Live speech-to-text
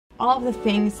all of the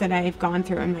things that I've gone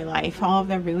through in my life, all of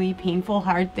the really painful,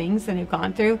 hard things that I've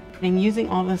gone through. I'm using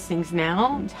all those things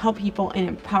now to help people and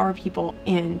empower people,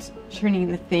 and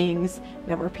turning the things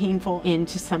that were painful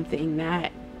into something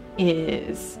that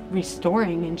is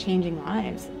restoring and changing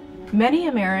lives. Many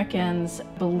Americans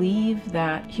believe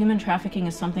that human trafficking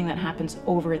is something that happens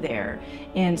over there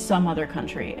in some other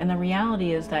country. And the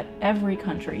reality is that every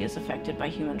country is affected by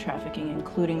human trafficking,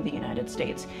 including the United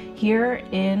States. Here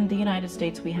in the United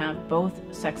States, we have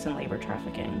both sex and labor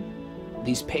trafficking.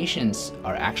 These patients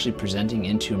are actually presenting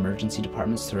into emergency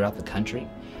departments throughout the country,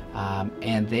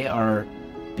 and they are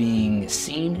being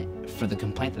seen for the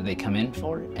complaint that they come in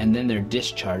for, and then they're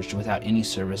discharged without any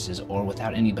services or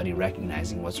without anybody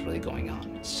recognizing what's really going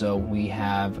on. So we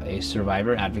have a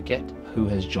survivor advocate who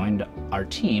has joined our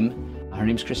team. Her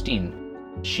name's Christine.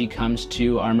 She comes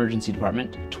to our emergency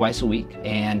department twice a week,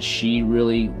 and she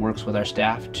really works with our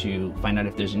staff to find out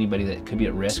if there's anybody that could be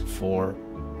at risk for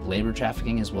labor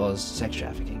trafficking as well as sex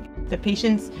trafficking. The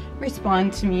patients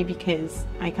respond to me because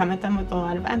I come at them with a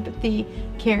lot of empathy,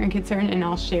 care, and concern, and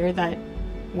I'll share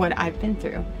what I've been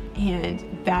through.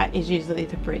 And that is usually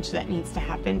the bridge that needs to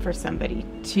happen for somebody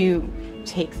to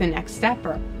take the next step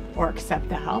or accept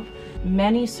the help.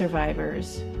 Many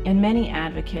survivors and many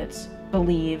advocates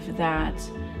believe that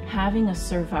having a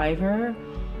survivor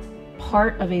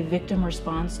part of a victim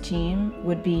response team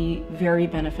would be very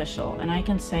beneficial. And I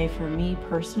can say for me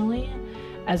personally,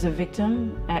 as a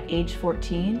victim at age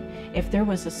 14, if there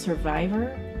was a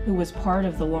survivor who was part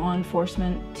of the law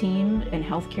enforcement team and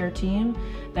healthcare team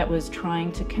that was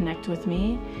trying to connect with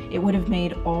me, it would have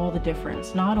made all the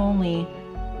difference, not only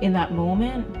in that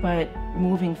moment, but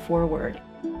moving forward.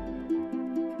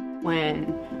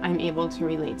 When I'm able to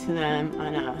relate to them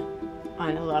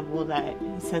on a level that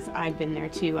says, I've been there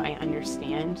too, I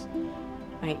understand,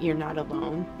 you're not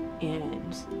alone,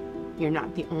 and you're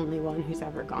not the only one who's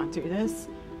ever gone through this.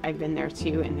 I've been there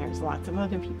too, and there's lots of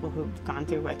other people who've gone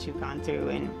through what you've gone through,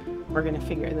 and we're gonna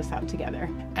figure this out together.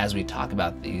 As we talk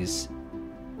about these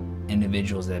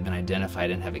individuals that have been identified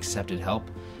and have accepted help,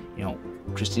 you know,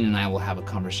 Christine and I will have a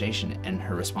conversation, and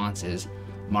her response is,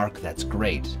 Mark, that's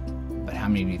great, but how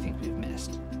many do you think we've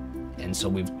missed? And so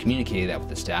we've communicated that with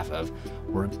the staff of,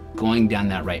 we're going down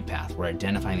that right path, we're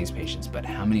identifying these patients, but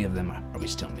how many of them are we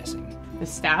still missing? The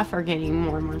staff are getting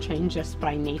more and more trained just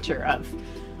by nature of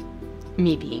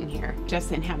me being here,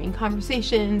 just in having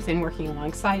conversations and working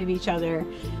alongside of each other,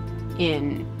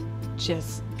 in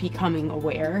just becoming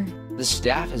aware. The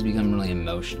staff has become really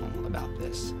emotional about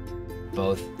this,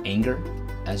 both anger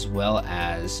as well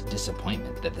as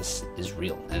disappointment that this is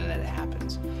real and that it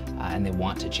happens, and they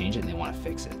want to change it and they want to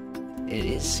fix it. It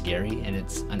is scary and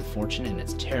it's unfortunate and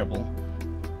it's terrible,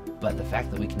 but the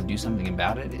fact that we can do something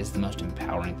about it is the most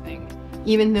empowering thing.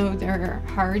 Even though there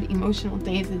are hard emotional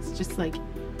days, it's just like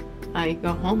I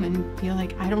go home and feel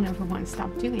like I don't ever want to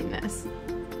stop doing this,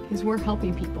 because we're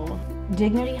helping people.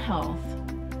 Dignity Health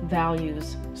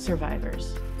values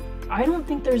survivors. I don't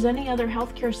think there's any other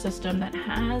healthcare system that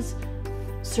has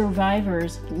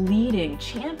survivors leading,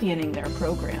 championing their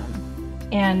program.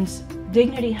 And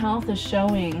Dignity Health is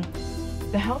showing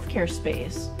the healthcare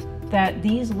space that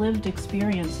these lived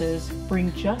experiences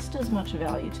bring just as much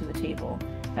value to the table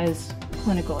as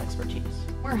clinical expertise.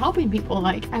 We're helping people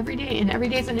like every day, and every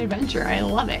day's an adventure. I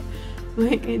love it.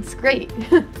 Like, it's great.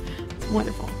 It's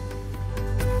wonderful.